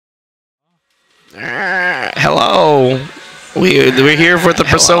Hello. We're here for the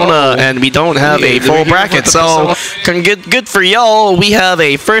Persona, and we don't have a full bracket, so good for y'all. We have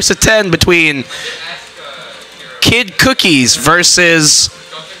a first to 10 between Kid Cookies versus...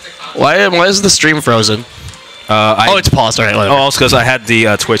 Why is the stream frozen? It's paused. All right, whatever. Oh, it's because I had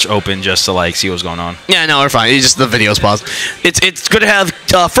the Twitch open just to like see what's going on. Yeah, no, we're fine. It's just the video's paused. It's good to have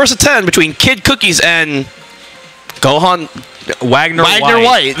first to 10 between Kid Cookies and Gohan Wagner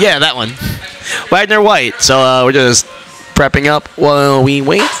White. Yeah, that one. Wagner White. So we're just prepping up while we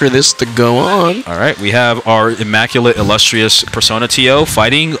wait for this to go on. All right, we have our immaculate, illustrious Persona TO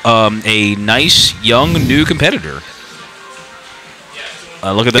fighting a nice, young, new competitor.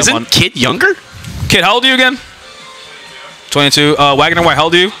 Look at that one. Isn't Kid younger? Kid, how old are you again? 22. Wagner White, how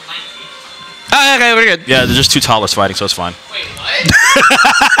old are you? Okay, we're good. Yeah, they're just two toddlers fighting, so it's fine. Wait, what?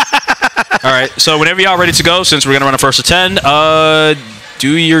 All right, so whenever y'all ready to go, since we're going to run a first to 10,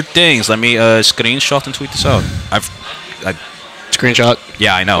 do your things. Let me screenshot and tweet this out. Screenshot?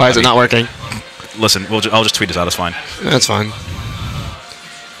 Yeah, I know. Why is it not working? Listen, I'll just tweet this out. It's fine. That's fine.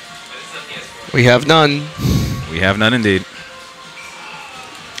 We have none. We have none indeed.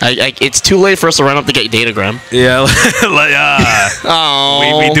 It's too late for us to run up to get datagram. Yeah.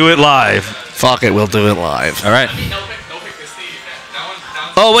 Oh. We do it live. Fuck it, we'll do it live. All right.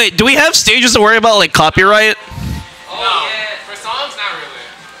 Oh, wait, do we have stages to worry about, like, copyright? Oh, yeah. For songs, not really.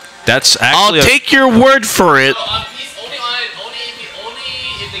 That's actually... I'll take your word for it. Only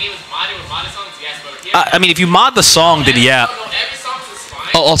if the game is modded with modded songs, yes, but I mean, if you mod the song, then yeah. No, every song is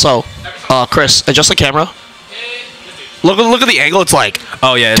fine. Oh, also, Chris, adjust the camera. Look at the angle. It's like,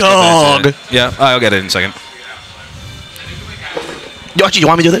 oh yeah, dog. Yeah, I'll get it in a second. You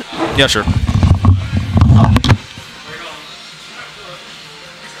want me to do that? Yeah, sure.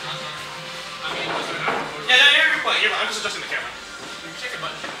 I'm just adjusting the camera. Check your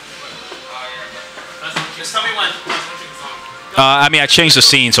button. Just tell me when. I mean, I changed the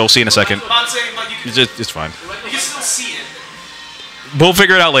scene, so we'll see in a second. It's fine. You can still see it. We'll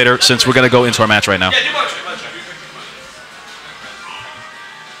figure it out later, since we're gonna go into our match right now. Yeah, do both.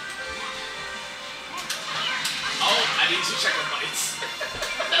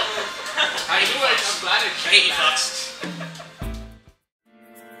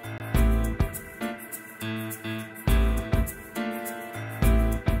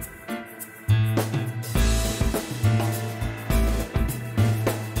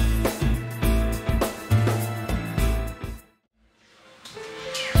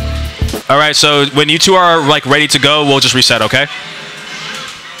 All right, so when you two are like ready to go, we'll just reset, okay?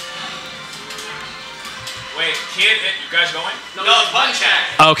 Wait, Kid, you guys going? No, button check.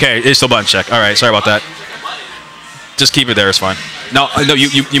 Okay, it's still button check. All right, sorry about that. Just keep it there. It's fine. No,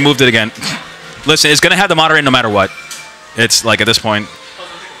 you moved it again. Listen, it's gonna have the moderator no matter what. It's like at this point.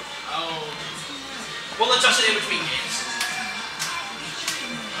 We'll adjust it in between games.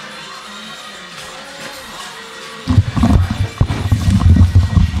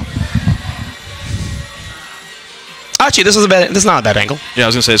 Actually, this is not a bad angle. Yeah, I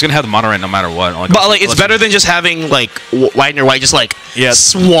was gonna say it's gonna have the moderator no matter what. Like, but like, it's better than just having like Wagner White just like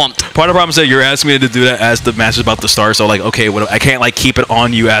swamped. Part of the problem is that you're asking me to do that as the match is about to start. So like, okay, I can't like keep it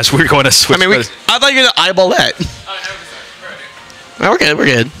on you as we're going to switch. I mean, I thought you were gonna eyeball that. No, we're good. We're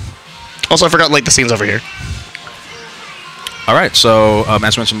good. Also, I forgot like the scenes over here. All right, so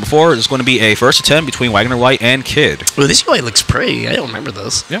as mentioned before, it's going to be a first to 10 between Wagner White and Kid. Ooh, this UI looks pretty. I don't remember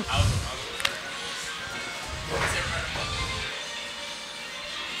this. Yeah.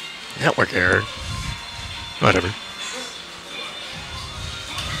 Network error. Whatever.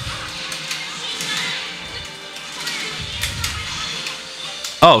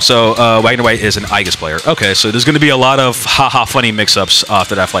 Oh, so Wagner White is an Aegis player. Okay, so there's going to be a lot of haha funny mix-ups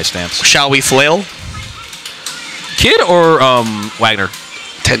after that flight stance. Shall we flail? Kid or Wagner?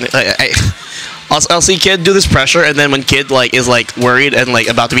 I'll see Kid do this pressure, and then when Kid like is like worried and like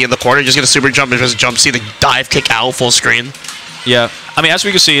about to be in the corner, just gonna super jump and just jump, see the dive kick out full screen. Yeah, I mean, as we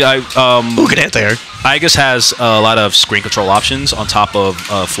can see, who could hit there? Aegis has a lot of screen control options on top of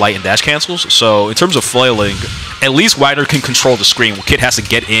flight and dash cancels. So in terms of flailing, at least Wagner can control the screen. Kid has to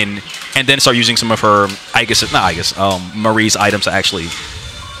get in and then start using some of her Marie's items to actually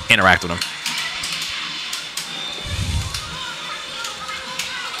interact with him.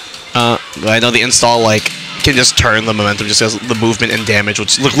 I know the install like can just turn the momentum, just as the movement and damage.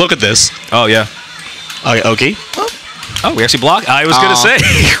 Which look at this. Oh yeah. Okay. Oh, we actually blocked. I was gonna say.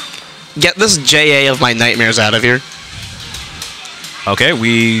 Get this JA of my nightmares out of here. Okay,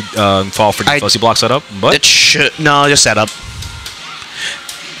 we fall for the fuzzy block setup, but it should no, just setup.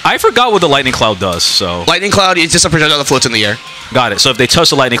 I forgot what the lightning cloud does. So Lightning cloud is just a projectile that floats in the air. got it. So if they touch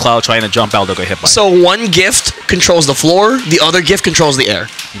the lightning cloud trying to jump out, they'll get hit by it. So one gift controls the floor, the other gift controls the air.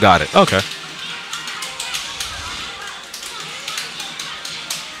 Got it. Okay.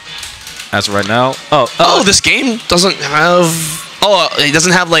 As of right now, Oh, this game doesn't have. Oh, it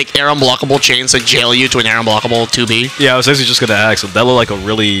doesn't have like air unblockable chains to jail you to an air unblockable 2B. yeah, I was actually just gonna ask. That looked like a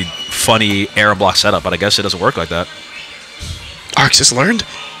really funny air block setup, but I guess it doesn't work like that. Arx just learned.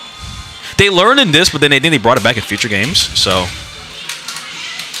 They learned in this, but then they brought it back in future games. So,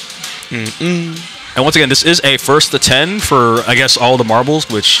 and once again, this is a first to 10 for I guess all the marbles,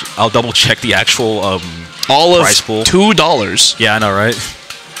 which I'll double check the actual All of price pool. $2. Yeah, I know, right?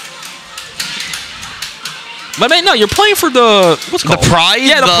 But man, no, you're playing for the what's it called? The pride.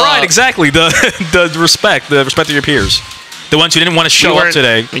 Yeah, the pride, exactly. The respect of your peers, the ones who didn't want to show up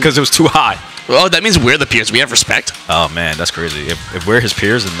today because it was too hot. Oh, that means we're the peers. We have respect. Oh man, that's crazy. If we're his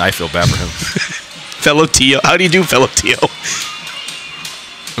peers, then I feel bad for him. Fellow Tio. How do you do, fellow Tio?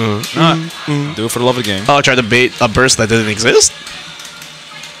 Do it for the love of the game. Oh, I tried to bait a burst that didn't exist.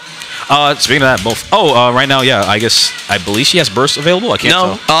 Speaking of that, both. Oh, right now, yeah. I believe she has burst available. I can't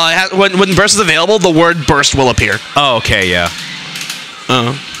tell. When burst is available, the word burst will appear. Oh, okay, yeah.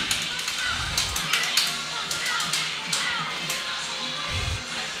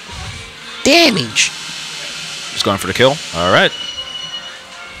 Damage. Just going for the kill. All right.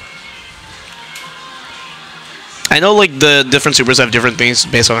 I know like the different supers have different things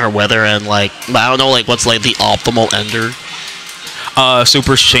based on her weather and like, but I don't know like what's like the optimal ender.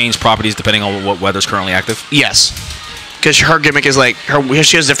 Supers change properties depending on what weather's currently active. Yes, because her gimmick is like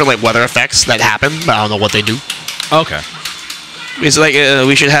she has different like weather effects that happen, but I don't know what they do. Okay. It's like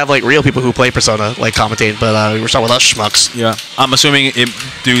we should have like real people who play Persona like commentate, but we're starting with us schmucks. Yeah. I'm assuming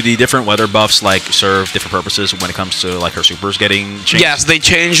do the different weather buffs like serve different purposes when it comes to like her supers getting changed? Yes, they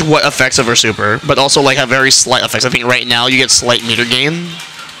change what effects of her super, but also like have very slight effects. I think right now you get slight meter gain.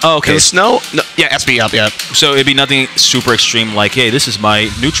 Oh, okay. Snow? No, yeah, SP up, yeah. So it'd be nothing super extreme like, hey, this is my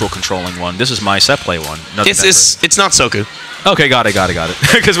neutral controlling one. This is my set play one. It's not Soku. Okay, got it.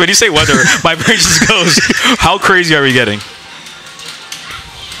 Because when you say weather, my brain just goes, how crazy are we getting?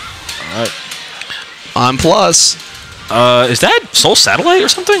 All right. On plus. Is that Soul Satellite or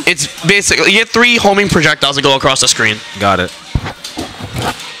something? It's basically, you get 3 homing projectiles that go across the screen. Got it.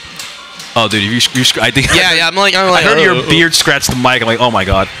 Oh, dude, I think. Yeah, I'm like, I heard your beard scratch the mic. I'm like, oh my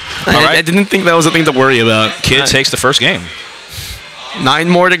god. All right. I didn't think that was a thing to worry about. Kid takes the first game. 9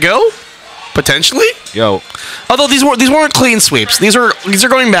 more to go, potentially. Yo. Although these weren't clean sweeps. These are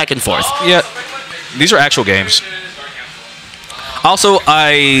going back and forth. Yeah, these are actual games. Also,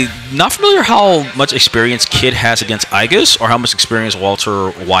 I'm not familiar how much experience Kid has against Aigis or how much experience Walter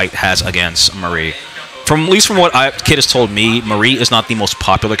White has against Marie. At least from what Kid has told me, Marie is not the most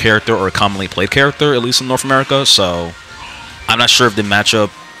popular character or commonly played character, at least in North America, so I'm not sure if the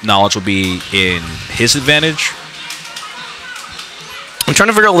matchup knowledge will be in his advantage. I'm trying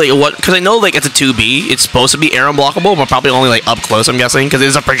to figure out like what, because I know like it's a 2B, it's supposed to be air unblockable, but probably only like up close. I'm guessing because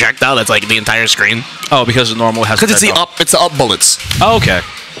it's a projectile that's like the entire screen. Oh, because the normal has. Because it's the up bullets. Oh, okay.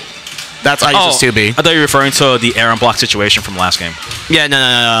 That's I use 2B. I thought you were referring to the air unblock situation from last game. Yeah, no.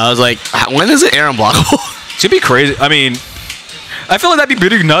 I was like, when is it air unblockable? It'd be crazy. I mean, I feel like that'd be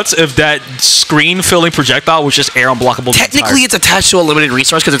pretty nuts if that screen-filling projectile was just air unblockable. Technically, it's attached to a limited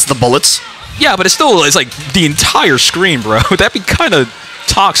resource because it's the bullets. Yeah, but it's like the entire screen, bro. That'd be kind of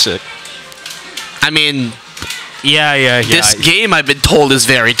toxic. I mean, yeah. This game I've been told is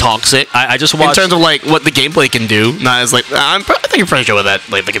very toxic. I just watched in terms of like what the gameplay can do. Not as like I think you're pretty sure with that,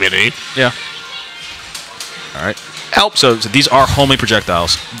 like the community. Yeah. All right. Help. So these are homing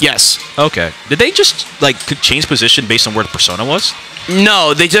projectiles. Yes. Okay. Did they just like change position based on where the persona was?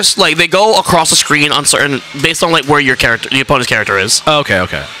 No, they just like they go across the screen on certain based on like where your character, the opponent's character is.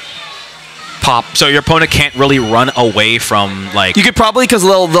 Okay. Pop. So your opponent can't really run away from like. You could probably because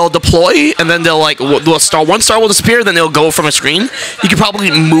they'll deploy and then they'll like one star will disappear, then they'll go from a screen. You could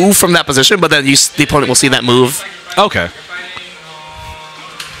probably move from that position, but then the opponent will see that move. Okay.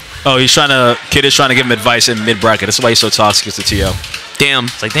 Oh, Kid is trying to give him advice in mid bracket. That's why he's so toxic as the TO. Damn.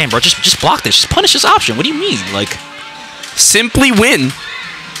 It's like, damn, bro, just block this. Just punish this option. What do you mean? Like, simply win.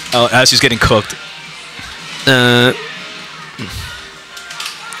 Oh, as he's getting cooked.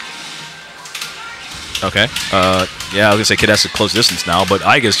 Okay. Yeah, I was gonna say Kid has to close distance now, but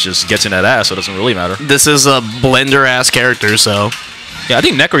Aigis just gets in that ass, so it doesn't really matter. This is a blender ass character, so. Yeah, I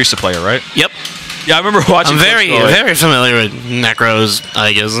think Necro used to play her, right? Yep. Yeah, I remember watching. I'm very familiar with Necros.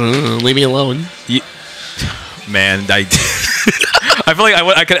 I guess leave me alone. Man, I feel like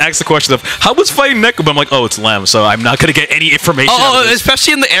I could ask the question of how was fighting Neko, but I'm like, oh, it's Lem, so I'm not gonna get any information. Oh,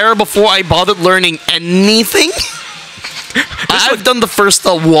 especially in the era before I bothered learning anything. I've done the first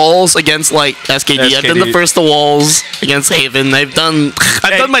walls against like SKD. I've done the first walls against Haven. I've done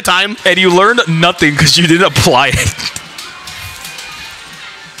my time. And you learned nothing because you didn't apply it.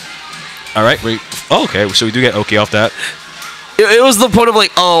 All right, okay, so we do get Oki off that. It was the point of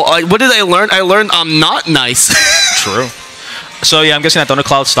like, what did I learn? I learned I'm not nice. True. So yeah, I'm guessing that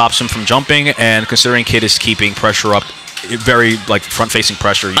Thundercloud stops him from jumping, and considering Kid is keeping pressure up, very like front-facing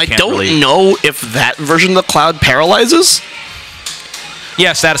pressure. I don't know if that version of the Cloud paralyzes.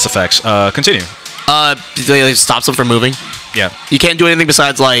 Yeah, status effects. Continue. It stops him from moving. Yeah. You can't do anything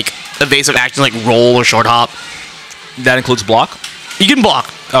besides like evasive actions like roll or short hop. That includes block? You can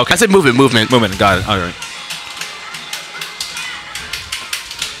block. Okay. I said movement. Movement, got it. All right.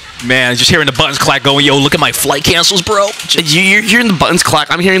 Man, just hearing the buttons clack going, yo, look at my flight cancels, bro. You're hearing the buttons clack.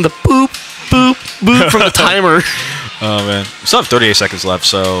 I'm hearing the boop, boop, boop from the timer. Oh, man. We still have 38 seconds left,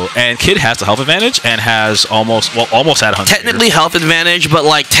 so... And Kid has the health advantage and has almost had 100 Technically health advantage, but,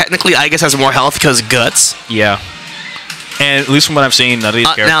 like, technically I guess has more health because guts. Yeah. And at least from what I've seen, none of these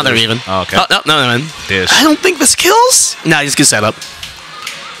characters... Now they're even. Oh, okay. No, they're even. This. I don't think this kills. Nah, just get set up.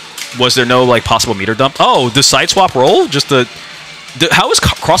 Was there no, like, possible meter dump? Oh, the side swap roll? Just the how is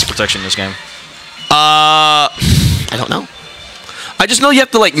cross protection in this game? I don't know. I just know you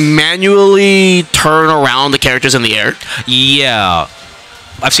have to like manually turn around the characters in the air. Yeah,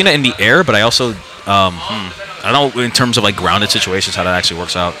 I've seen it in the air, but I also I don't know in terms of like grounded situations how that actually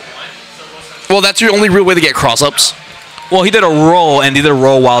works out. Well, that's your only real way to get cross-ups. Well, he did a roll, and he did a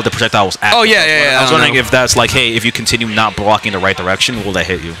roll while the projectile was active. Oh, yeah. I was wondering if that's like, hey, if you continue not blocking the right direction, will that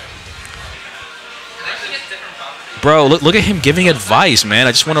hit you? Bro, look at him giving advice, man.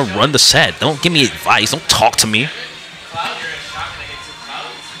 I just want to run the set. Don't give me advice. Don't talk to me.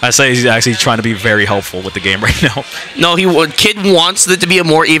 I say he's actually trying to be very helpful with the game right now. No, Kid wants it to be a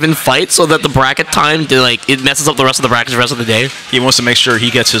more even fight so that the bracket time, it messes up the rest of the brackets the rest of the day. He wants to make sure he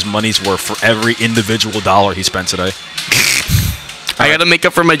gets his money's worth for every individual dollar he spent today. I got to make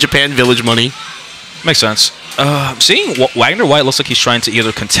up for my Japan Village money. Makes sense. Seeing Wagner White looks like he's trying to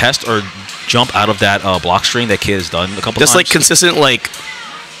either contest or jump out of that block string that Kid has done a couple times. Just like consistent like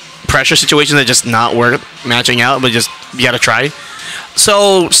pressure situations that just not work matching out, but just you got to try.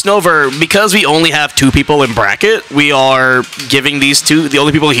 So, Snover, because we only have 2 people in bracket, we are giving these two, the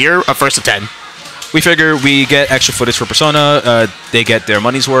only people here, a first to 10. We figure we get extra footage for Persona, they get their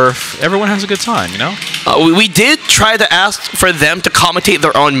money's worth, everyone has a good time, you know? We did try to ask for them to commentate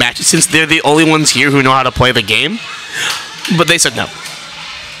their own matches since they're the only ones here who know how to play the game, but they said no.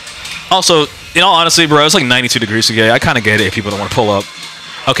 Also, in all honesty, bro, it's like 92 degrees today. I kind of get it if people don't want to pull up.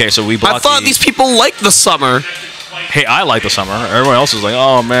 Okay, so we block I thought these people liked the summer. Hey, I like the summer. Everyone else is like,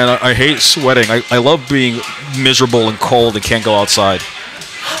 oh man, I hate sweating. I love being miserable and cold and can't go outside.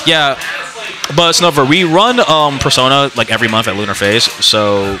 Yeah, but Snover, we run Persona like every month at Lunar Phase,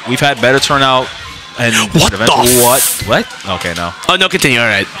 so we've had better turnout and what events. What? Okay, no. Oh no, continue. All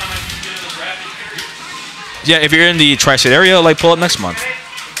right. Yeah, if you're in the tri-state area, like pull up next month.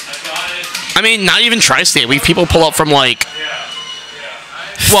 I mean, not even tri-state. We people pull up from like.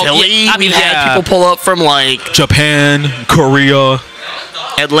 Well, Philly. Yeah, I mean, we've had people pull up from like Japan, Korea,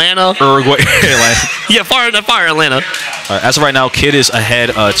 Atlanta, Uruguay. Yeah, far Atlanta. As of right now, Kid is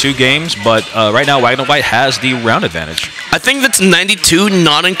ahead 2 games, but right now Wagner White has the round advantage. I think that's 92,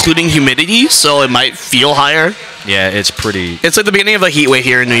 not including humidity, so it might feel higher. Yeah, it's pretty. It's like the beginning of a heat wave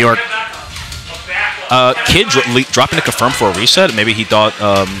here in New York. Kid dropping to confirm for a reset. Maybe he thought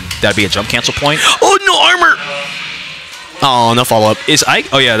that'd be a jump cancel point. Oh no, armor! Oh, no follow-up. Is Ike?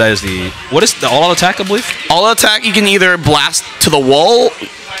 Oh, yeah, that is the... What is the all-out attack, I believe? All-out attack, you can either blast to the wall...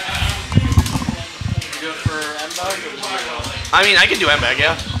 I mean, I can do M-Bag,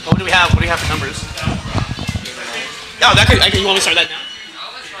 yeah. What do we have? What do you have for numbers? Oh, you want me to start that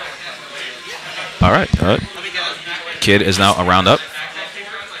now? All right. Kid is now a round up.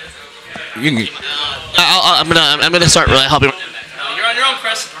 You can... I'm gonna start really helping. You're on your own,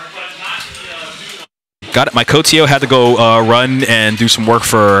 Chris. Got it. My Kotio had to go run and do some work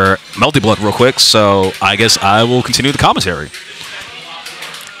for Melty Blood real quick, so I guess I will continue the commentary.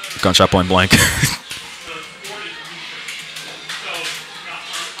 Gunshot point blank.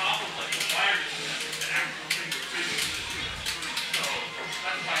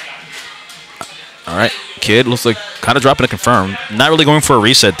 All right, Kid looks like kind of dropping a confirm. Not really going for a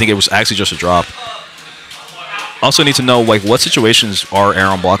reset. I think it was actually just a drop. Also need to know, like, what situations are air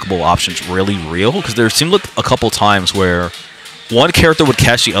unblockable options really real? Because there seemed like a couple times where one character would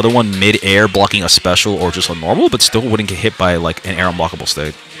catch the other one mid-air, blocking a special or just a normal, but still wouldn't get hit by like an air unblockable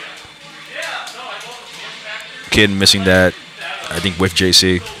state. Kid missing that, I think, with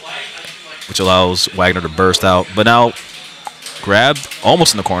JC, which allows Wagner to burst out. But now grabbed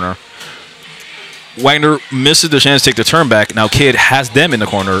almost in the corner. Wagner misses the chance to take the turn back. Now Kid has them in the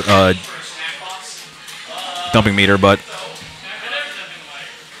corner, dumping meter, but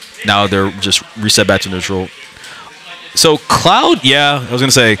now they're just reset back to neutral. So Cloud, yeah, I was going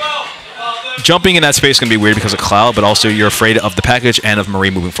to say, jumping in that space is going to be weird because of Cloud, but also you're afraid of the package and of Marie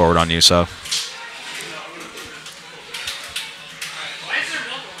moving forward on you, so.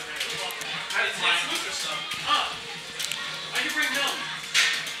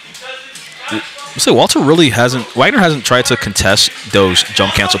 So Walter really hasn't, Wagner hasn't tried to contest those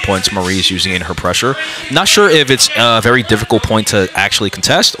jump cancel points Marie's using in her pressure. Not sure if it's a very difficult point to actually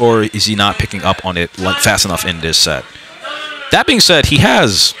contest, or is he not picking up on it like fast enough in this set. That being said, he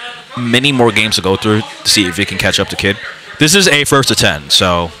has many more games to go through to see if he can catch up to Kid. This is a first to 10,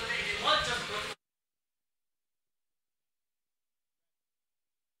 so.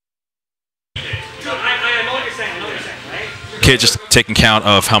 Kid just taking count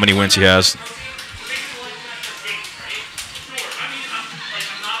of how many wins he has.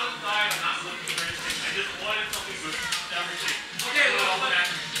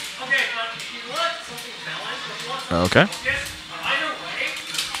 Okay.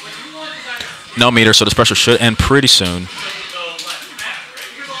 No meter, so this pressure should end pretty soon.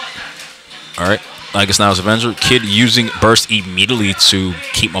 All right. I guess now is Avenger. Kid using burst immediately to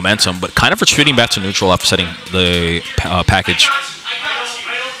keep momentum, but kind of retreating back to neutral after setting the package.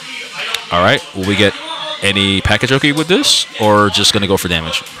 All right. Will we get any package okay with this, or just going to go for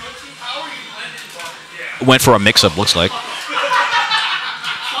damage? Went for a mix-up, looks like.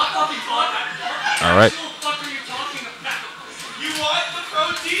 All right.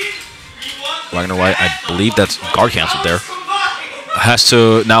 Wagner White, I believe that's guard canceled there. Has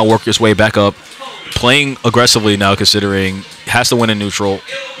to now work his way back up. Playing aggressively now, considering has to win in neutral.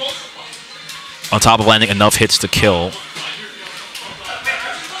 On top of landing enough hits to kill.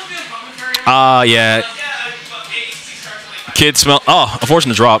 Yeah. Kid smell. Oh,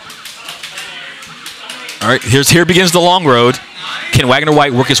 unfortunate drop. All right, here begins the long road. Can Wagner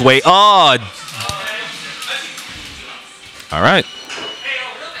White work his way? Oh. All right.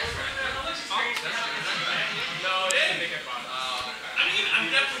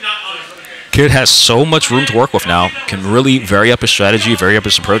 Kid has so much room to work with now. Can really vary up his strategy, vary up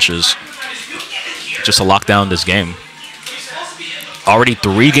his approaches, just to lock down this game. Already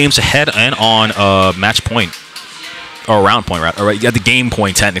 3 games ahead and on match point, or round point, right? All right, yeah, the game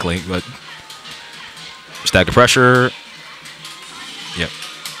point technically, but stack the pressure. Yep.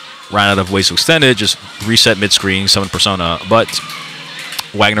 Ran out of ways to extend it. Just reset mid-screen, summon Persona. But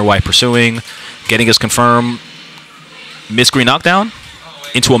Wagner White pursuing, getting his confirm mid-screen knockdown.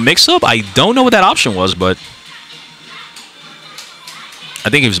 Into a mix-up? I don't know what that option was, but I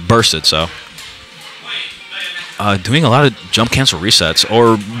think he was bursted, so. Doing a lot of jump cancel resets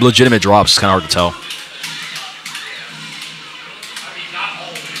or legitimate drops is kind of hard to tell.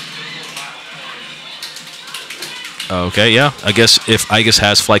 Okay, yeah. I guess if Igus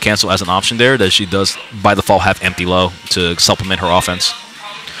has flight cancel as an option there, that she does by default have empty low to supplement her offense.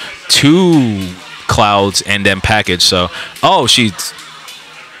 2 clouds and then package, so. Oh, she's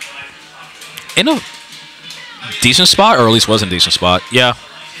in a decent spot, or at least was in a decent spot. Yeah.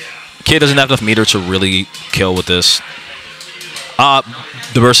 Kid doesn't have enough meter to really kill with this. The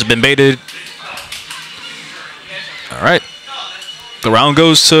burst has been baited. All right. The round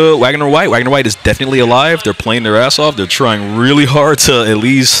goes to Wagner White. Wagner White is definitely alive. They're playing their ass off. They're trying really hard to at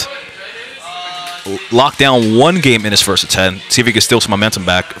least lock down 1 game in his first attempt. See if he can steal some momentum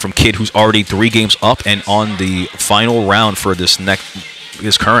back from Kid, who's already 3 games up and on the final round for this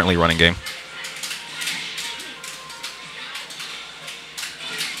currently running game.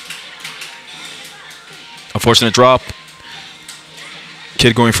 Unfortunate drop.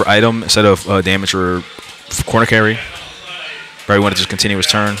 Kid going for item instead of damage or corner carry. Probably want to just continue his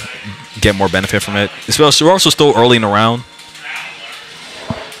turn, get more benefit from it. We're also still early in the round.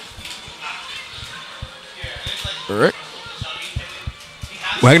 All right.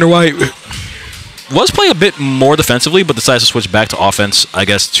 Wagner White was playing a bit more defensively, but decides to switch back to offense, I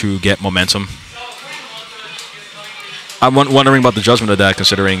guess, to get momentum. I'm wondering about the judgment of that,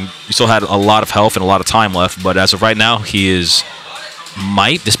 considering he still had a lot of health and a lot of time left. But as of right now, he is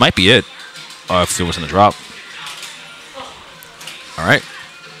this might be it if it was in the drop. All right.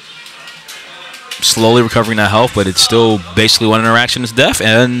 Slowly recovering that health, but it's still basically 1 interaction is death,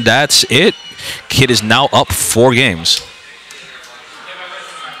 and that's it. Kid is now up 4 games.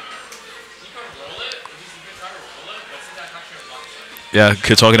 Yeah,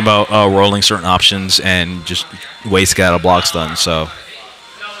 Kid talking about rolling certain options and just ways to get out of blocks done. So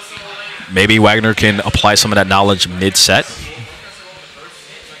maybe Wagner can apply some of that knowledge mid-set.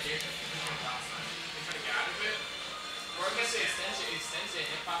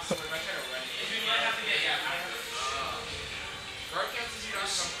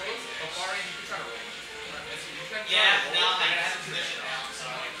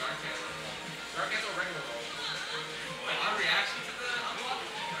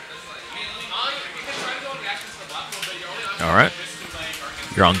 All right.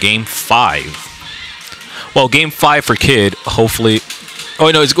 You're on game 5. Well, game 5 for Kid, hopefully.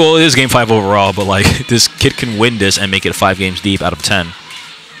 Oh, no, it is game 5 overall, but like this Kid can win this and make it 5 games deep out of 10.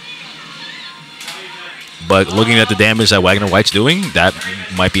 But looking at the damage that Wagner White's doing, that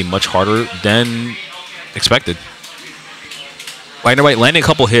might be much harder than expected. Wagner White landing a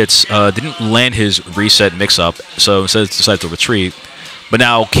couple hits, didn't land his reset mix-up, so instead decided to retreat. But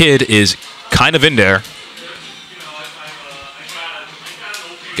now Kid is kind of in there.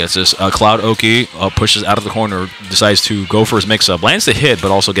 Gets this Cloud Oki, pushes out of the corner, decides to go for his mix-up. Lands the hit,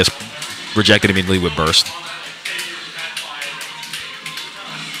 but also gets rejected immediately with burst.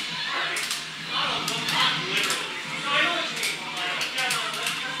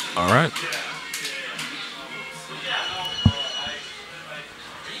 All right.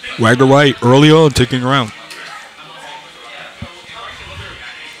 Wagner White early on, taking around.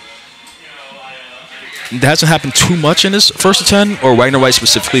 It hasn't happened too much in this first of 10, or Wagner White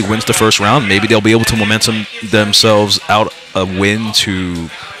specifically wins the first round. Maybe they'll be able to momentum themselves out a win to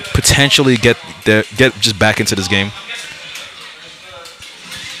potentially get just back into this game.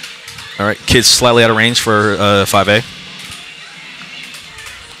 All right, Kid's slightly out of range for 5A.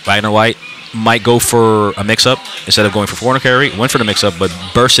 Wagner White might go for a mix-up instead of going for corner carry. Went for the mix-up, but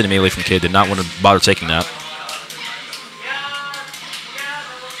bursted immediately from Kid. Did not want to bother taking that.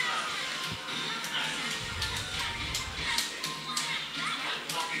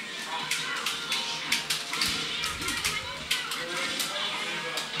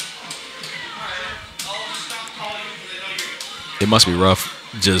 It must be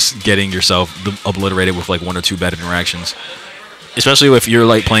rough just getting yourself obliterated with like 1 or 2 bad interactions. Especially if you're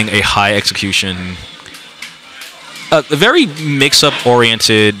like playing a high execution, a very mix-up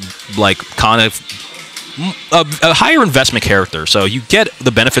oriented, like kind of a higher investment character. So you get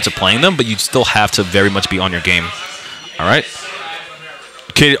the benefits of playing them, but you still have to very much be on your game. All right.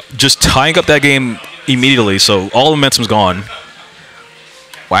 Kid just tying up that game immediately, so all the momentum's gone.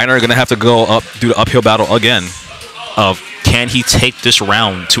 Wagner going to have to go up, do the uphill battle again of can he take this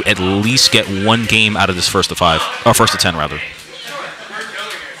round to at least get 1 game out of this first of 5, or first of 10 rather.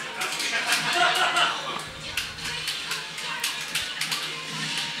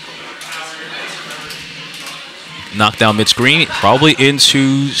 Knockdown mid-screen, probably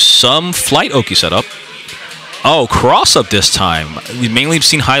into some flight Oki setup. Oh, cross-up this time. We've mainly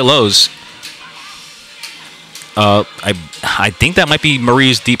seen high-lows. I think that might be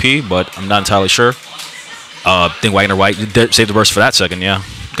Marie's DP, but I'm not entirely sure. I think Wagner White saved the burst for that second, yeah.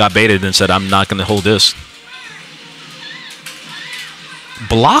 Got baited and said, I'm not going to hold this.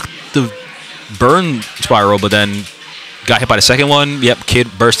 Blocked the burn spiral, but then got hit by the second one. Yep, Kid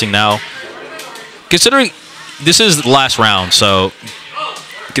bursting now. Considering this is the last round, so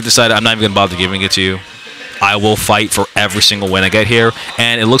Kid decided I'm not even going to bother giving it to you. I will fight for every single win I get here.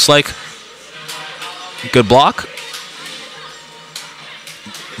 And it looks like good block.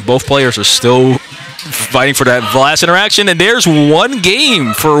 Both players are still fighting for that last interaction, and there's 1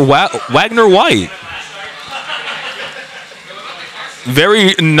 game for Wagner White.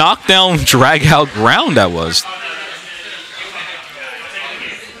 Very knockdown, drag-out round that was.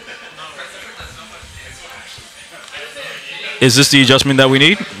 Is this the adjustment that we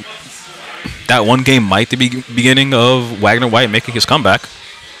need? That 1 game might be the beginning of Wagner White making his comeback.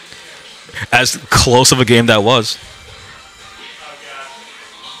 As close of a game that was.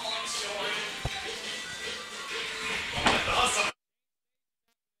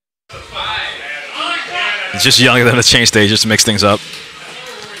 It's just younger than the change stage just to mix things up.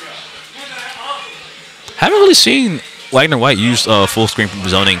 Haven't really seen Wagner White use full screen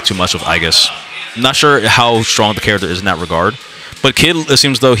zoning too much with Igus. Not sure how strong the character is in that regard. But Kid, it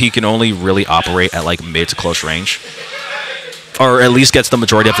seems though he can only really operate at like mid to close range. Or at least gets the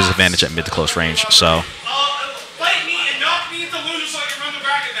majority of his advantage at mid to close range, so.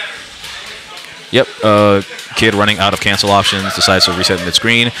 Yep, Kid running out of cancel options, decides to reset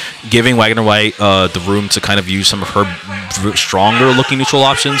mid-screen, giving Wagner White the room to kind of use some of her stronger-looking neutral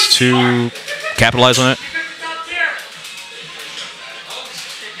options to capitalize on it.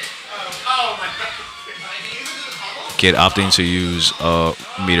 Kid opting to use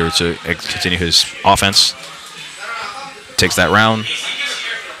meter to continue his offense. Takes that round.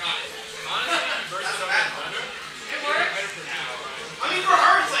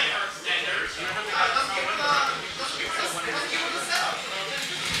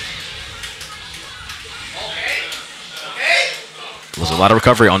 There's a lot of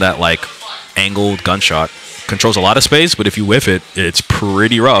recovery on that like angled gunshot. Controls a lot of space, but if you whiff it, it's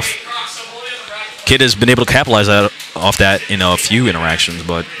pretty rough. Kid has been able to capitalize off that in a few interactions,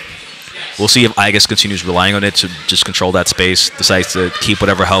 but we'll see if Igus continues relying on it to just control that space, decides to keep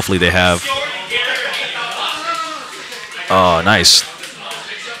whatever health lead they have. Oh, nice.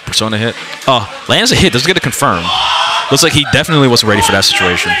 Persona hit. Oh, lands a hit, doesn't get a confirm. Looks like he definitely wasn't ready for that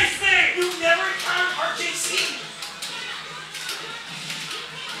situation.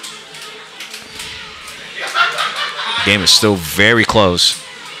 The game is still very close.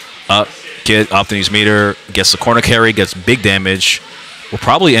 Kid opting his meter, gets the corner carry, gets big damage. Will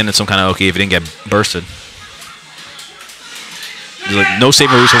probably end in some kind of okay if he didn't get bursted. There's like no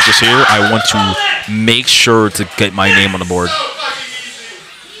saving resources here. I want to make sure to get my name on the board.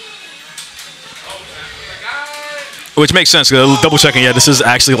 Which makes sense. Double checking. Yeah, this is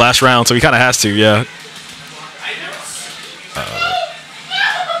actually last round, so he kind of has to. Yeah.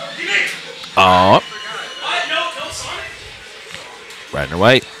 Wagner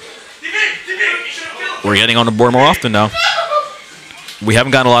White. We're getting on the board more often now. We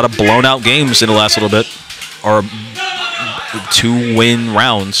haven't gotten a lot of blown out games in the last little bit, or 2-win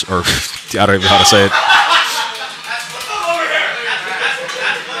rounds, or I don't even know how to say it.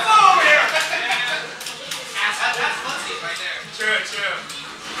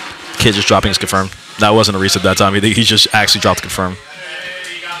 Kid just dropping his confirm. That wasn't a reset that time. He just actually dropped the confirm.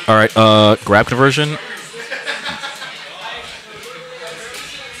 All right, grab conversion.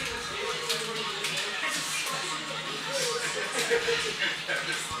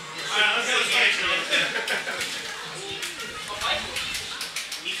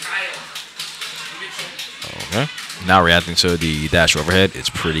 Okay. Now reacting to the dash overhead. It's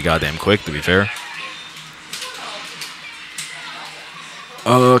pretty goddamn quick, to be fair.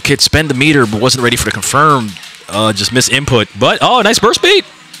 Kid spent the meter, but wasn't ready for the confirm. Just missed input. But, oh, nice burst bait.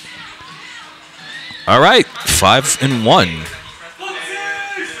 All right, 5-1.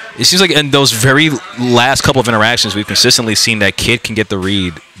 It seems like in those very last couple of interactions, we've consistently seen that Kid can get the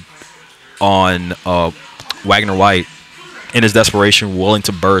read on Wagner White in his desperation, willing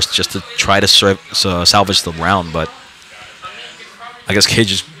to burst just to try to salvage the round. But I guess Kid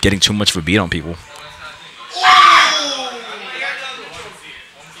just getting too much of a beat on people.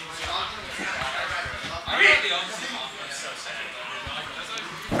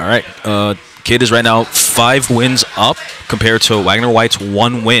 All right, Kid is right now 5 wins up compared to Wagner White's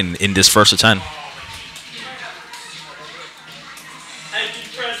 1 win in this first of 10. Why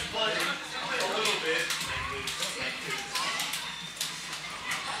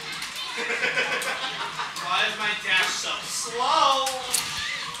is my dash so slow?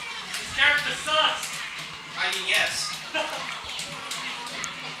 This character sucks. I mean, yes.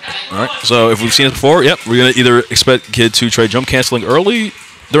 All right, so if we've seen it before, yep, we're going to either expect Kid to try jump canceling early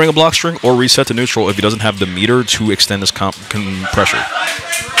during a block string or reset to neutral if he doesn't have the meter to extend his pressure.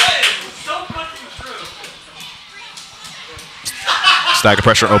 Stagger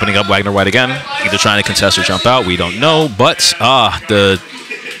pressure opening up Wagner White again. Either trying to contest or jump out, we don't know, but the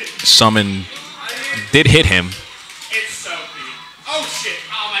summon did hit him. It's so deep. Oh shit,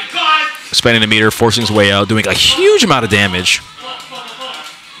 oh my god! Spending the meter, forcing his way out, doing a huge amount of damage.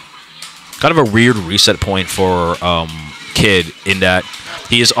 Kind of a weird reset point for Kid in that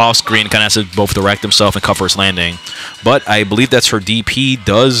he is off screen, kind of has to both direct himself and cover his landing. But I believe that's her DP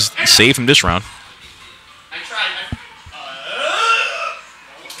does save him this round. I tried.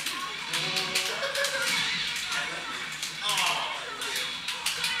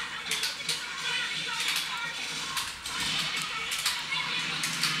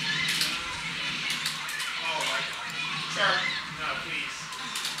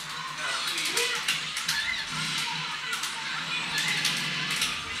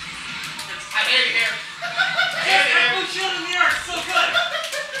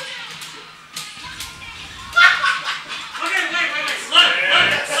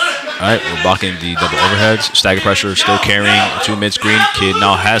 All right, we're blocking the double overheads. Stagger pressure, still carrying to mid-screen. Kid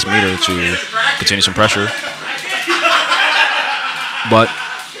now has meter to continue some pressure. But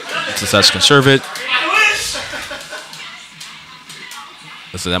decides to conserve it.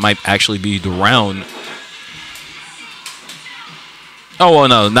 So that might actually be the round. Oh, well,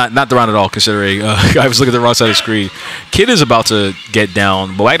 no, not the round at all, considering I was looking at the wrong side of the screen. Kid is about to get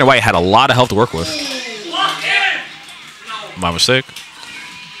down, but Wagner White had a lot of health to work with. My mistake.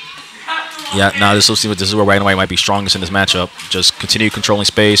 Yeah, now this is where Wagner White might be strongest in this matchup. Just continue controlling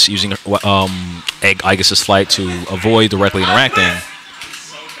space, using Aegis's flight to avoid directly interacting.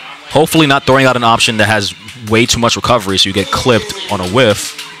 Hopefully not throwing out an option that has way too much recovery so you get clipped on a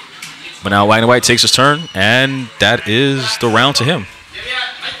whiff. But now Wagner White takes his turn, and that is the round to him.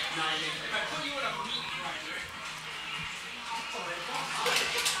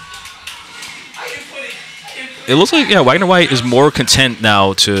 It looks like, yeah, Wagner White is more content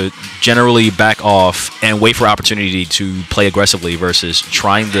now to generally back off and wait for opportunity to play aggressively versus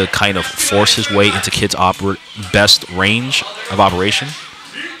trying to kind of force his way into Kid's best range of operation.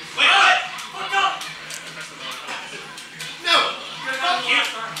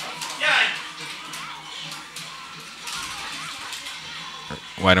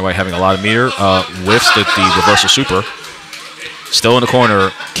 Wagner White having a lot of meter, whiffs the reversal super. Still in the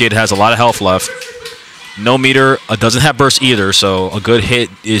corner, Kid has a lot of health left. No meter, doesn't have burst either, so a good hit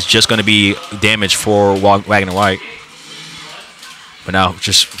is just going to be damage for Wagner White. But now,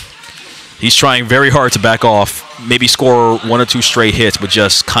 he's trying very hard to back off, maybe score 1 or 2 straight hits, but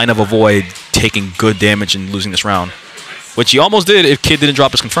just kind of avoid taking good damage and losing this round, which he almost did if Kid didn't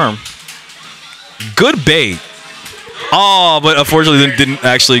drop his confirm. Good bait. Oh, but unfortunately didn't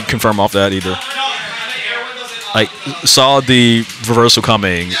actually confirm off that either. Like, saw the reversal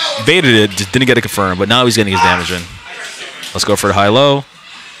coming, baited it, just didn't get it confirmed, but now he's getting his damage in. Let's go for the high-low.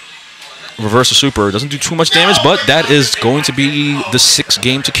 Reversal super doesn't do too much damage, but that is going to be the 6th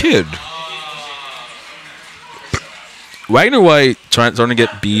game to Kid. Wagner White starting to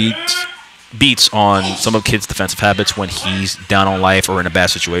get beats on some of Kid's defensive habits when he's down on life or in a bad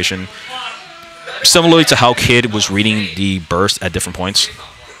situation. Similarly to how Kid was reading the burst at different points.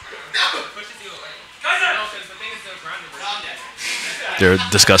 They're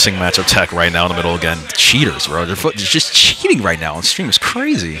discussing matchup tech right now in the middle again. Cheaters, bro. They're just cheating right now on stream. It's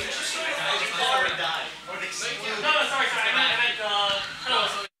crazy.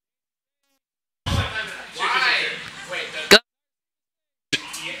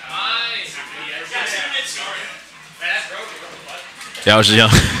 Yeah, I was just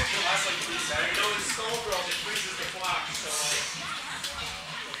young.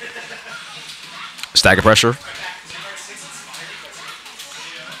 Stagger pressure.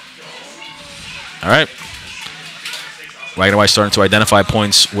 All right. Wagner White starting to identify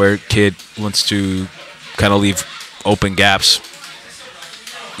points where Kid wants to kind of leave open gaps.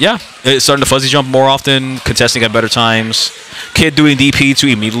 Yeah, it's starting to fuzzy jump more often, contesting at better times. Kid doing DP to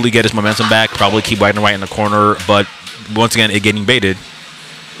immediately get his momentum back, probably keep Wagner White in the corner, but once again, it getting baited.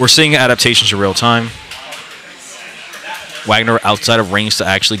 We're seeing adaptations in real time. Wagner outside of range to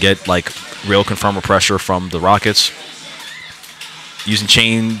actually get like real confirmer pressure from the rockets. Using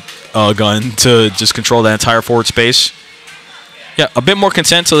chain gun to just control that entire forward space. Yeah, a bit more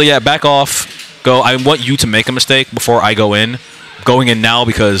content. So yeah, back off. Go. I want you to make a mistake before I go in. Going in now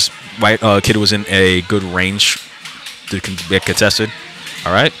because Kid was in a good range to get contested.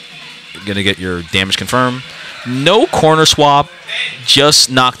 All right, you're gonna get your damage confirmed. No corner swap,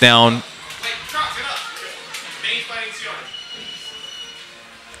 just knockdown.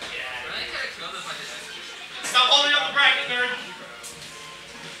 Stop holding up the bracket, nerd.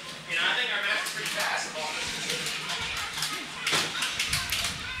 You know, I think our match is pretty fast.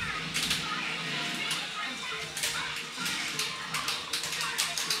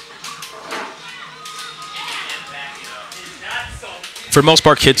 For the most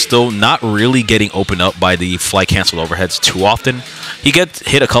part, Kid's still not really getting opened up by the flight canceled overheads too often. He gets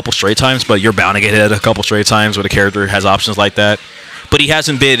hit a couple straight times, but you're bound to get hit a couple straight times when a character has options like that. But he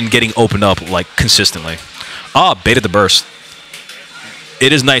hasn't been getting opened up like consistently. Baited the burst.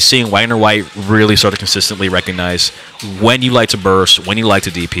 It is nice seeing Wagner White really sort of consistently recognize when you like to burst, when you like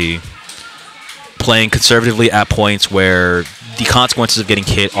to DP. Playing conservatively at points where the consequences of getting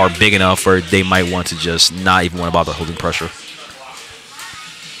hit are big enough where they might want to just not even want to bother holding pressure.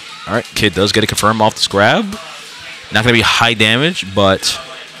 All right, Kid does get a confirm off this grab. Not going to be high damage, but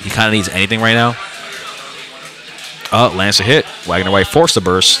he kind of needs anything right now. Lands a hit. Wagner White forced the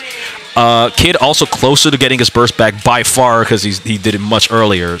burst. Kid also closer to getting his burst back by far because he did it much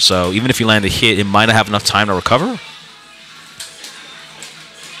earlier. So even if he landed a hit, it might not have enough time to recover.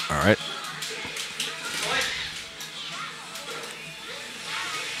 All right.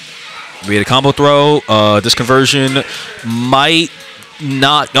 We had a combo throw. This conversion might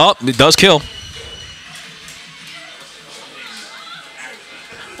not. Oh, it does kill.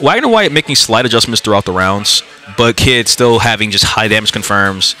 Wagner White making slight adjustments throughout the rounds, but Kid still having just high damage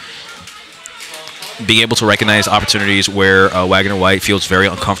confirms. Being able to recognize opportunities where Wagner White feels very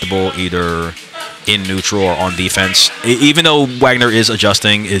uncomfortable either in neutral or on defense. Even though Wagner is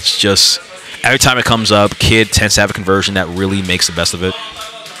adjusting, it's just every time it comes up, Kid tends to have a conversion that really makes the best of it.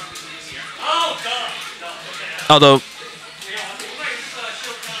 Although,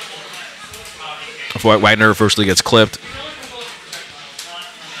 Wagner firstly gets clipped.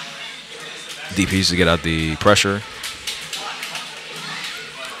 DPs to get out the pressure.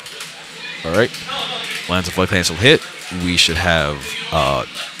 All right. Lands a flight cancel hit. We should have a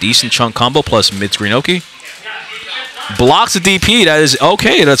decent chunk combo plus mid-screen Oki. Blocks the DP. That is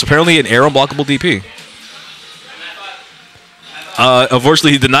okay. That's apparently an arrow blockable DP.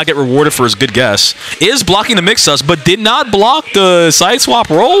 Unfortunately, he did not get rewarded for his good guess. Is blocking the mix-ups, but did not block the side swap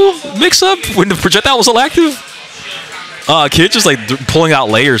roll mix-up when the projectile was still active. Kid just like pulling out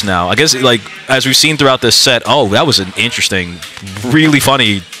layers now. I guess like as we've seen throughout this set. Oh, that was an interesting, really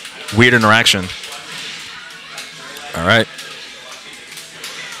funny, weird interaction. All right.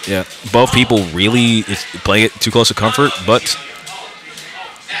 Yeah, both people really playing it too close to comfort, but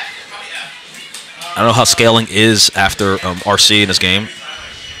I don't know how scaling is after RC in this game.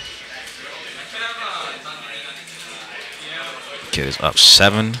 Kid is up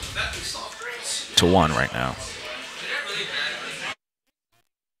 7-1 right now.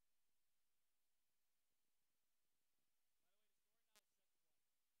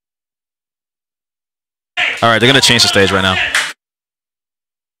 All right, they're going to change the stage right now.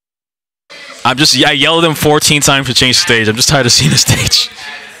 I yelled at them 14 times to change the stage. I'm just tired of seeing the stage.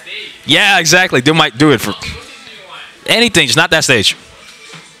 Yeah, exactly. They might do it for anything, just not that stage.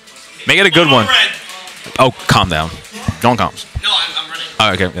 Make it a good one. Oh, calm down. Don't calm. No, I'm running.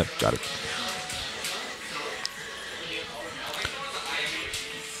 Oh, okay, yeah, got it.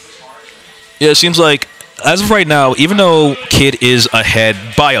 Yeah, it seems like as of right now, even though Kid is ahead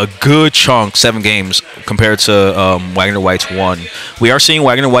by a good chunk, 7 games, compared to Wagner White's 1, we are seeing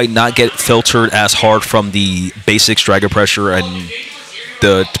Wagner White not get filtered as hard from the basic striker pressure and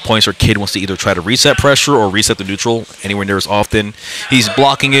the points where Kid wants to either try to reset pressure or reset the neutral anywhere near as often. He's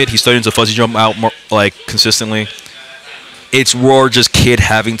blocking it. He's starting to fuzzy jump out more like consistently. It's more just Kid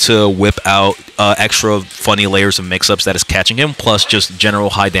having to whip out extra funny layers of mix-ups that is catching him, plus just general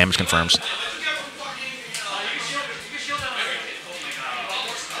high damage confirms.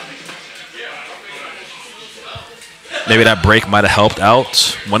 Maybe that break might have helped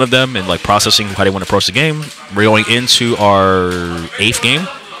out one of them in like processing how they want to approach the game. We're going into our 8th game.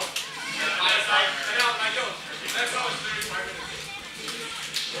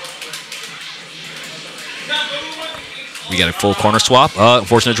 We got a full corner swap.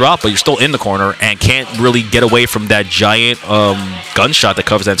 Unfortunate drop, but you're still in the corner and can't really get away from that giant gunshot that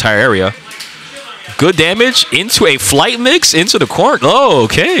covers the entire area. Good damage into a flight mix into the corner. Oh,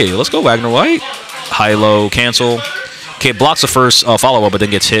 okay. Let's go, Wagner White. High-low cancel. Okay, blocks the first follow-up, but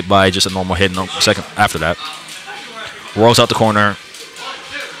then gets hit by just a normal hit in the second after that. Rolls out the corner.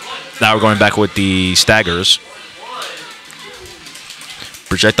 Now we're going back with the staggers.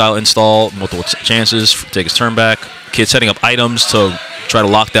 Projectile install, multiple chances, take his turn back. Kid setting up items to try to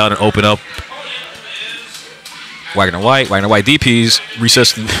lock down and open up. Wagner White DPs,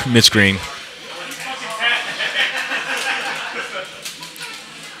 recess mid-screen.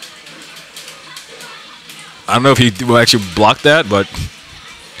 I don't know if he will actually block that, but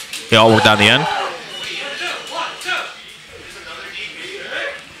it all worked out in the end.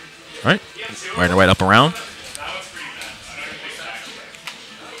 All right, Wagner White up around.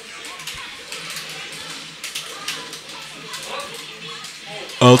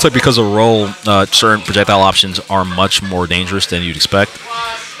 Looks like because of roll, certain projectile options are much more dangerous than you'd expect.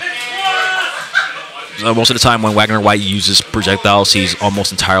 Most of the time when Wagner White uses projectiles, he's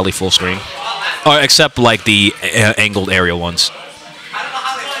almost entirely full screen. Except like the angled aerial ones.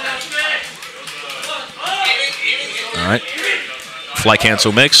 All right. Flight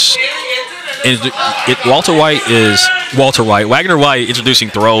cancel mix. Wagner White introducing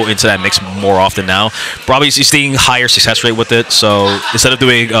throw into that mix more often now. Probably he's seeing higher success rate with it. So instead of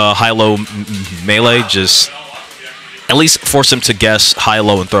doing high-low melee, just at least force him to guess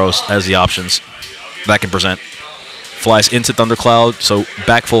high-low and throws as the options that can present. Flies into Thundercloud, so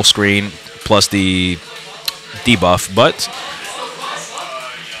back full screen plus the debuff, but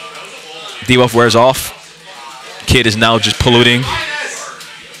debuff wears off. Kid is now just polluting.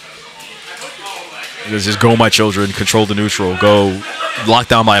 This is go my children, control the neutral, go lock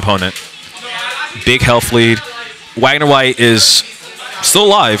down my opponent. Big health lead. Wagner White is still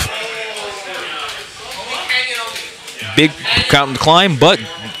alive. Big count and climb, but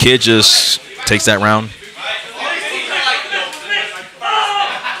Kid just takes that round.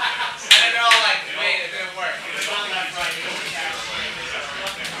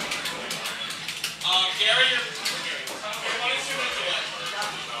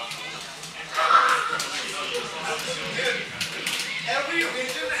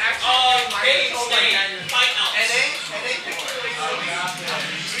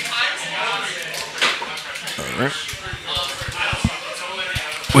 Alright.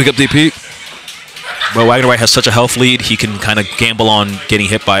 Wake up DP. But Wagner White has such a health lead, he can kind of gamble on getting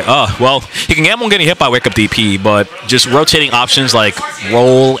hit by... well, he can gamble on getting hit by Wake Up DP, but just rotating options like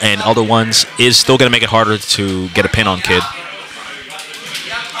roll and other ones is still going to make it harder to get a pin on Kid.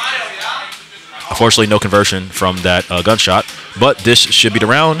 Unfortunately, no conversion from that gunshot, but this should be the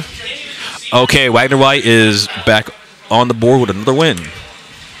round. Okay, Wagner White is back on the board with another win.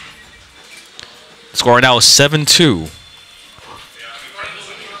 The score now is 7-2.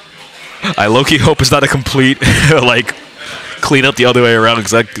 I low-key hope it's not a complete, like, clean up the other way around,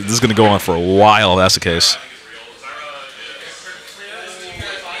 because this is going to go on for a while if that's the case.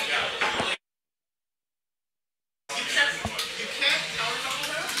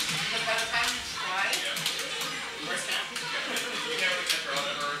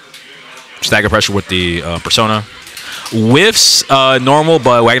 Stagger pressure with the Persona. Whiffs normal,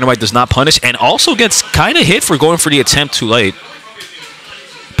 but Wagner White does not punish, and also gets kind of hit for going for the attempt too late.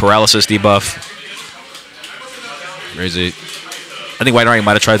 Paralysis debuff. Where is he? I think Wagner White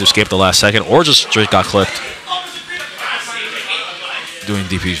might have tried to escape the last second, or just straight got clipped. Doing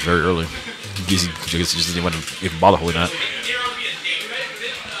DPs very early. He just didn't want to even bother holding that.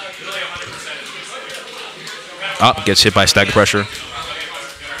 Gets hit by stagger pressure.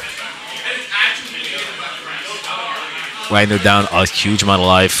 Wagner down a huge amount of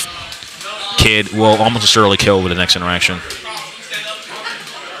life. Kid will almost surely kill with the next interaction.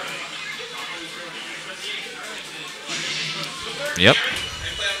 Yep.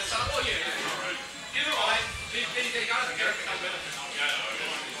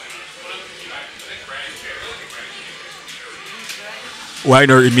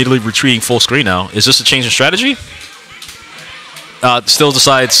 Wagner immediately retreating full screen now. Is this a change in strategy? Still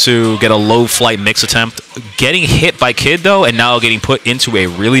decides to get a low flight mix attempt. Getting hit by Kid, though, and now getting put into a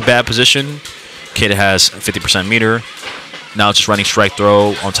really bad position. Kid has 50% meter. Now just running strike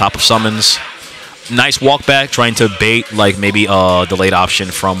throw on top of summons. Nice walk back, trying to bait like maybe a delayed option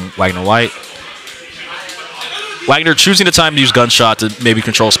from Wagner White. Wagner choosing the time to use gunshot to maybe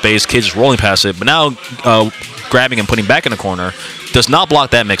control space. Kid just rolling past it, but now grabbing and putting back in the corner. Does not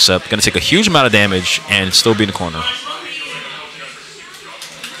block that mix-up. Going to take a huge amount of damage and still be in the corner.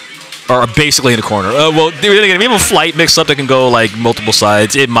 Or basically in the corner. Well, if we have a flight mix-up that can go like multiple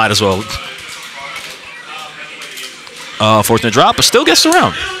sides, it might as well. Fortunate drop, but still gets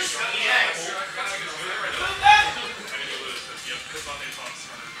around.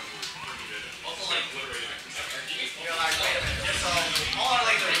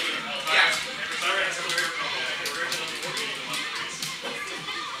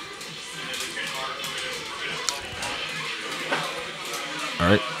 All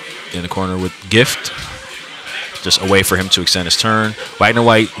right, in the corner with Gift. Just a way for him to extend his turn. Wagner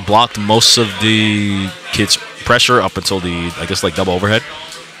White blocked most of the Kid's pressure up until the, I guess, like double overhead.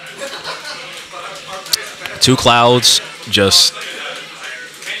 Two clouds, just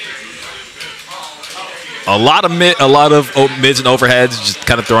a lot of mids and overheads, just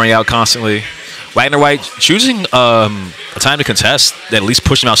kind of throwing out constantly. Wagner White choosing a time to contest that at least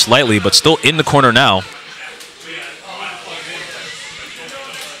pushed him out slightly, but still in the corner now.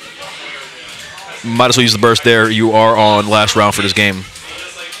 Might as well use the burst there. You are on last round for this game.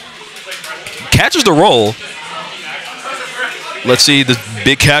 Catches the roll. Let's see the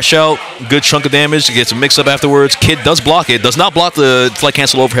big cash out. Good chunk of damage. Gets a mix up afterwards. Kid does block it. Does not block the flight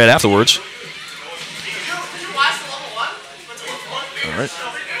cancel overhead afterwards. All right.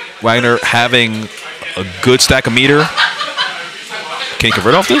 Wagner having a good stack of meter. Can he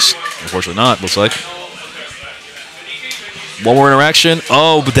convert off this? Unfortunately not, looks like. One more interaction.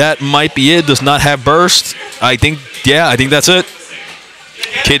 Oh, but that might be it. Does not have burst. I think that's it.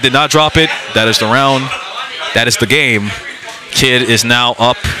 Kid did not drop it. That is the round. That is the game. Kid is now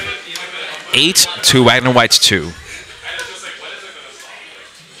up 8 to Wagner White's 2.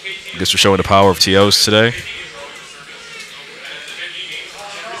 I guess we're showing the power of TOs today.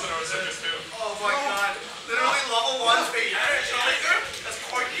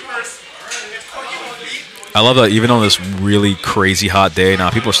 I love that even on this really crazy hot day, now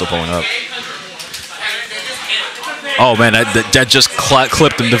people are still pulling up. Oh man, that just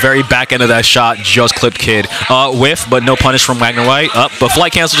clipped him. The very back end of that shot just clipped Kid. Whiff, but no punish from Wagner White. But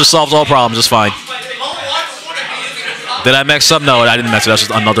flight cancel just solves all problems. It's fine. Did I mix up? No, I didn't mix up. That's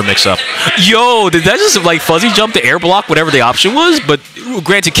just another mix up. Yo, did that just like fuzzy jump to air block whatever the option was? But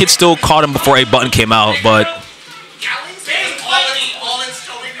granted, Kid still caught him before a button came out. But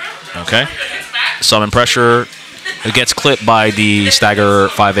okay. Summon pressure. It gets clipped by the stagger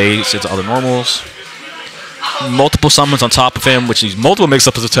 5/8 into other normals. Multiple summons on top of him, which is multiple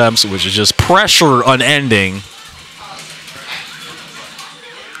mix-up attempts, which is just pressure unending.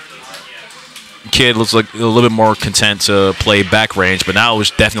 Kid looks like a little bit more content to play back range, but now it was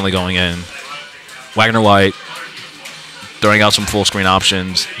definitely going in. Wagner White throwing out some full screen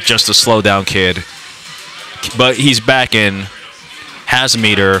options just to slow down Kid. But he's back in, has a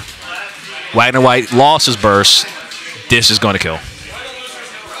meter. Wagner White lost his burst. This is going to kill.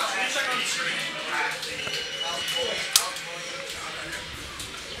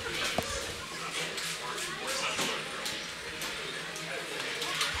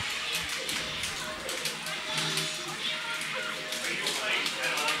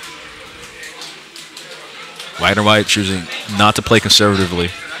 Wagner White choosing not to play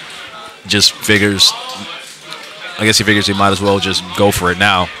conservatively. Just figures, I guess he figures he might as well just go for it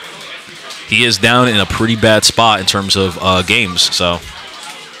now. He is down in a pretty bad spot in terms of games, so.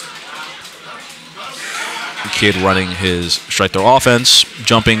 The Kid running his strike throw offense,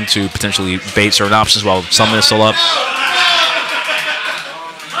 jumping to potentially bait certain options while Summon is still up.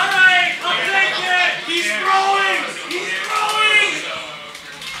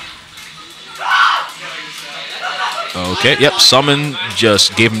 Okay, yep, Summon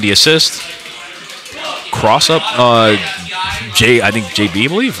just gave him the assist. Cross up, I think JB, I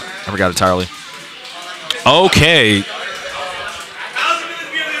believe? I forgot entirely. Okay.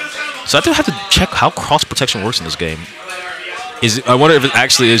 So I have to check how cross protection works in this game. I wonder if it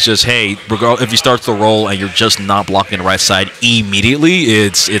actually is just, hey, if you start the roll and you're just not blocking the right side immediately,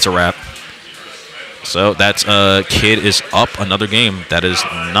 it's a wrap. So that's Kid is up another game. That is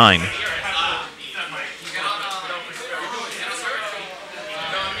 9.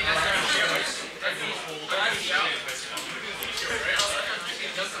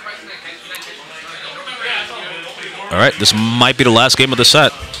 All right, this might be the last game of the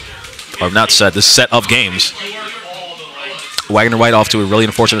set. Or not set, this set of games. Wagner White off to a really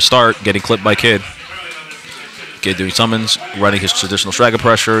unfortunate start, getting clipped by Kid. Kid doing summons, running his traditional Striker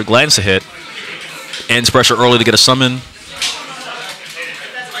pressure, lands a hit. Ends pressure early to get a summon.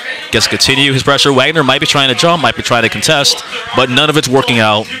 Gets to continue his pressure. Wagner might be trying to jump, might be trying to contest, but none of it's working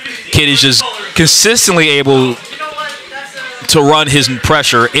out. Kid is just consistently able to run his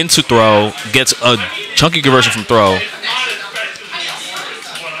pressure into throw, gets a chunky conversion from throw.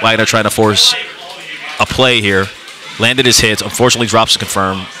 Wagner trying to force a play here. Landed his hits, unfortunately drops to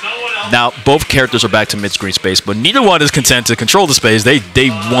confirm. Now, both characters are back to mid-screen space, but neither one is content to control the space. They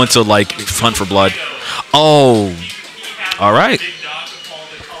want to, like, hunt for blood. Oh, all right.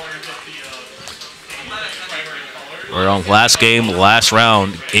 We're on last game, last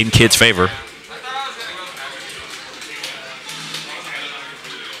round in Kid's favor.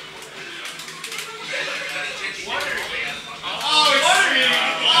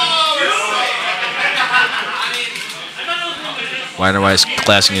 Wagner White's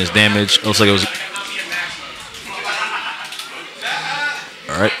classing his damage. Looks like it was.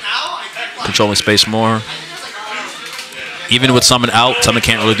 All right. Controlling space more. Even with Summon out, Summon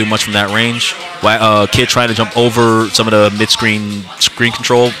can't really do much from that range. Kid trying to jump over some of the mid-screen screen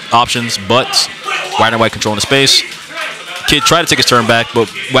control options, but Wagner White controlling the space. Kid tried to take his turn back,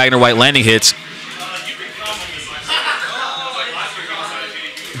 but Wagner White landing hits.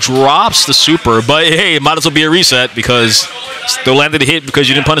 Drops the super, but hey, it might as well be a reset because still landed a hit because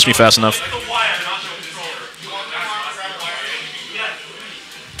you didn't punish me fast enough.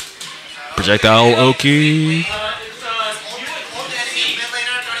 Projectile Oki.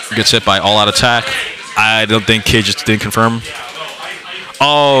 Gets hit by all-out attack. I don't think Kid just didn't confirm.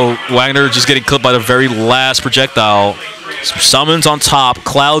 Oh, Wagner just getting clipped by the very last projectile. Summons on top,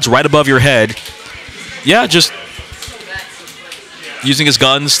 clouds right above your head. Yeah, just using his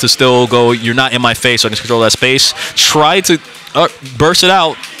guns to still go, you're not in my face, so I can control that space. Try to burst it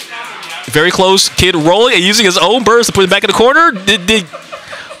out. Very close. Kid rolling and using his own burst to put it back in the corner.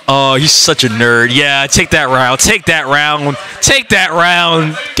 Oh, he's such a nerd. Yeah, take that round. Take that round. Take that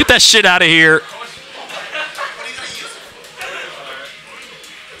round. Get that shit out of here.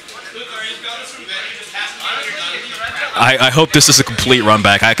 I hope this is a complete run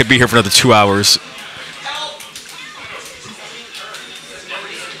back. I could be here for another 2 hours.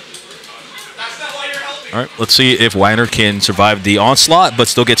 All right, let's see if Wagner can survive the onslaught, but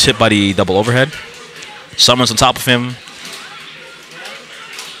still gets hit by the double overhead. Summons on top of him.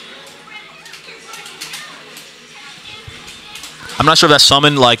 I'm not sure if that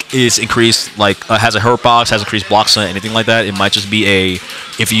summon is increased, has a hurt box, has increased blocks, anything like that. It might just be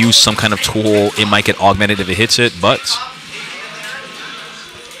if you use some kind of tool, it might get augmented if it hits it, but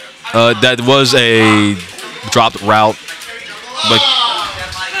that was a dropped route. But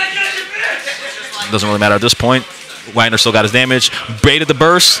doesn't really matter at this point. Wagner still got his damage. Baited the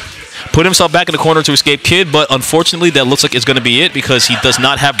burst. Put himself back in the corner to escape Kid, but unfortunately that looks like it's going to be it because he does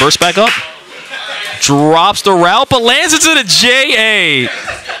not have burst back up. Drops the route, but lands into the JA.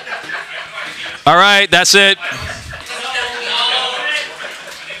 All right, that's it.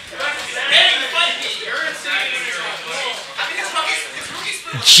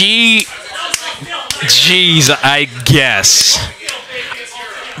 Jeez, I guess.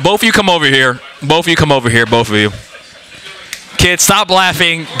 Both of you come over here. Both of you come over here. Both of you. Kid, stop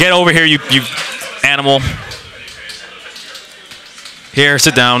laughing. Get over here, you animal. Here,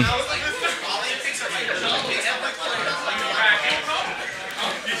 sit down.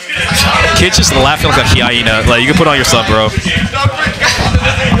 Kid's just laughing like a hyena. Like, you can put on your sub, bro.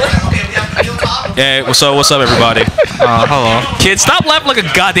 Hey, what's up, everybody? Hello. Kid, stop laughing like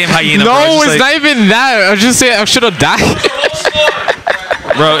a goddamn hyena, No, bro. it's not even that. I was just saying I should have died.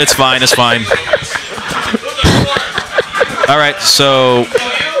 Bro, it's fine. It's fine. All right, so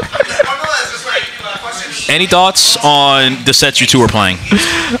any thoughts on the sets you two are playing?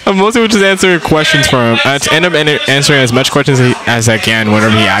 I mostly would just answer questions for him. I end up answering as much questions as I can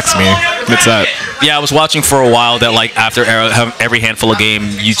whenever he asks me. That's that. Yeah, I was watching for a while that like after every handful of game,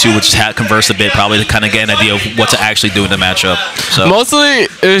 you two would just converse a bit, probably to kind of get an idea of what to actually do in the matchup. So Most of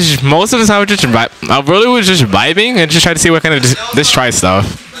the time, I really was just vibing and just try to see what kind of this try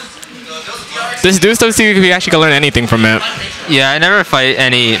stuff. This do stuff, see if we actually can learn anything from it. Yeah, I never fight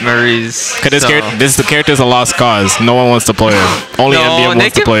any Murrays. Cause this character is a lost cause. No one wants to play it. Only NBA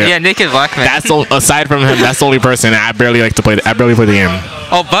wants to play it. Yeah, Naked Black Man. That's aside from him. That's the only person I barely like to play. I barely play the game.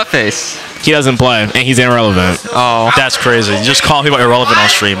 Oh, Buttface. He doesn't play, and he's irrelevant. Oh, that's crazy. You just call people irrelevant on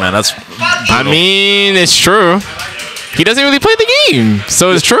stream, man. That's brutal. I mean, it's true. He doesn't really play the game,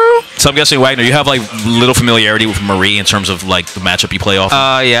 so it's true. So I'm guessing, Wagner, you have like little familiarity with Marie in terms of like the matchup you play off.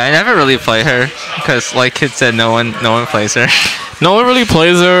 Yeah, I never really play her because, like Kid said, no one plays her. No one really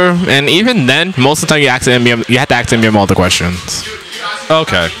plays her, and even then, most of the time you have to ask MBM all the questions.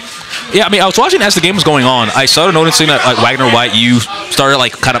 Okay. Yeah, I mean, I was watching as the game was going on. I started noticing that, like, Wagner White, you started,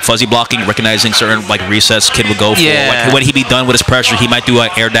 like, kind of fuzzy blocking, recognizing certain, like, resets Kid would go for. Yeah. Like, when he'd be done with his pressure, he might do,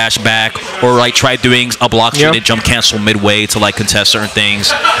 like, air dash back or, like, try doing a block and jump cancel midway to, like, contest certain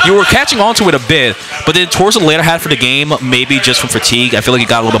things. You were catching on to it a bit, but then towards the later half of the game, maybe just from fatigue, I feel like he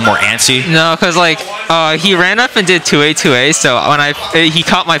got a little bit more antsy. No, because, like, he ran up and did 2A, so when he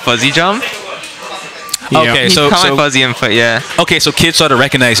caught my fuzzy jump. Okay, he caught my fuzzy input, yeah. Okay, so Kid started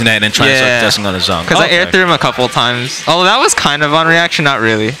recognizing that and then trying to start testing on his own. Because I air through him a couple times. Although that was kind of on reaction, not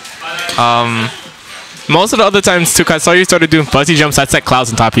really. Most of the other times too, cause I saw you started doing fuzzy jumps. I'd set clouds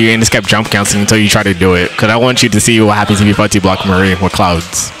on top of you and just kept jump canceling until you try to do it. Cause I want you to see what happens if you fuzzy block Marie with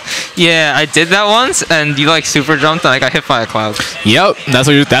clouds. Yeah, I did that once, and you like super jumped, and I got hit by a cloud. Yep,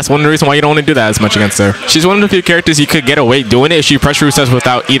 that's one of the reasons why you don't want to do that as much against her. She's one of the few characters you could get away doing it if she pressure resets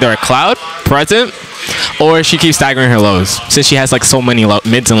without either a cloud present, or she keeps staggering her lows. Since she has like so many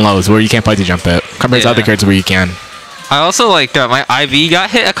mids and lows where you can't fuzzy jump it, compared to other characters where you can. I also like my IV got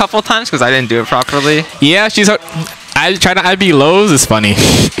hit a couple times because I didn't do it properly. Yeah, I try to IB lows is funny.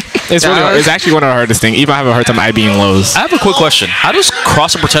 It's really hard. It's actually one of the hardest things. Even I have a hard time IBing lows. I have a quick question. How does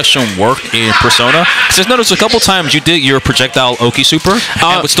cross protection work in Persona? Because I noticed a couple times you did your projectile Oki super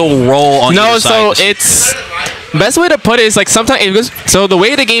and would still roll on your side. No, so it's best way to put it is like sometimes it goes. So the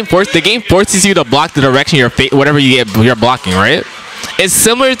way the game forces you to block the direction whatever you're blocking, right? It's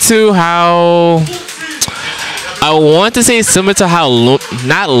similar to how. I want to say it's similar to how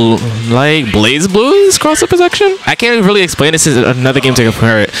like Blaze Blue's cross-up protection. I can't really explain this. Is another game to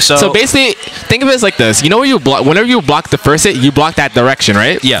compare it. So basically, think of it as like this. You know, whenever you block the first hit, you block that direction,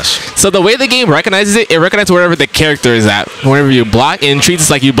 right? Yes. So the way the game recognizes it recognizes wherever the character is at. Whenever you block, and treats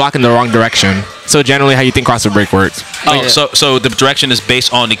it like you block in the wrong direction. So generally, how you think cross-up break works. Oh, so the direction is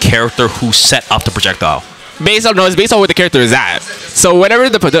based on the character who set up the projectile. It's based on where the character is at. So whenever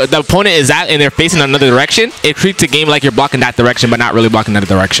the opponent is at and they're facing another direction, it treats the game like you're blocking that direction, but not really blocking that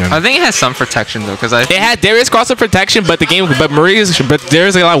direction. I think it has some protection though, because there is cross-up protection, but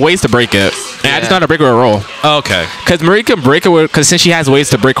there's a lot of ways to break it, and I just know how to break it with a roll. Okay. Because Marie can break it since she has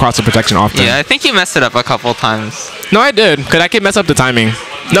ways to break cross-up protection often. Yeah, I think you messed it up a couple times. No, I did, because I can mess up the timing.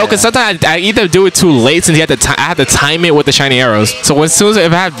 No, because sometimes I either do it too late since I have to time it with the shiny arrows. So as soon as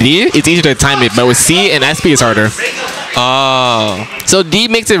if I have D, it's easier to time it, but with C and SP, it's harder. Oh. So D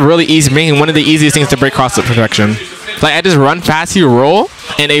makes it really easy, making one of the easiest things to break cross-up protection. Like I just run fast, you roll,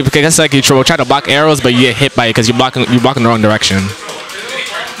 and I guess like you try to block arrows, but you get hit by it because you're blocking the wrong direction.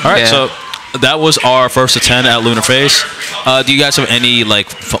 All right, so that was our first 10 at Lunar Face. Do you guys have any like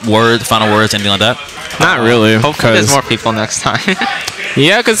final words, anything like that? Not really. Hopefully there's 'cause- more people next time.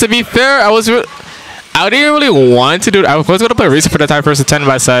 Yeah, because to be fair, I didn't really want to do it. I was going to play Risa for the tie versus 10,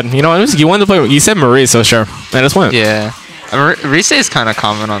 but I said, you know, you wanted to play. You said Marie, so sure. I just went. Yeah. Rise is kind of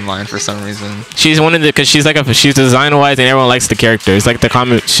common online for some reason. She's one of the because she's design wise and everyone likes the character. It's like the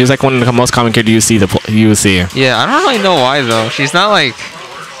common. She's like one of the most common characters you see. Yeah, I don't really know why though. She's not like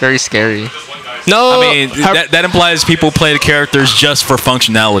very scary. No, I mean, that implies people play the characters just for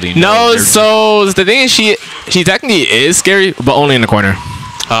functionality. No, they're- so the thing is, she technically is scary, but only in the corner.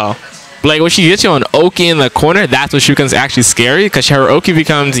 Oh. Like when she gets you on Oki in the corner, that's when she becomes actually scary because her Oki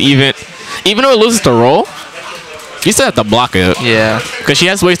becomes even though it loses the roll, you still have to block it. Yeah. Because she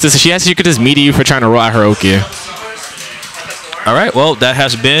has ways to she could just meet you for trying to roll out her Oki. All right, well, that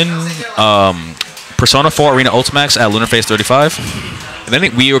has been Persona 4 Arena Ultimax at Lunar Phase 35. And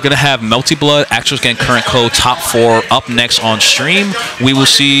then we are going to have Melty Blood, Actual Scan Current Code, Top 4 up next on stream. We will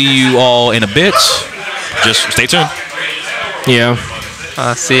see you all in a bit. Just stay tuned. Yeah.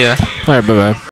 See ya. All right, bye bye.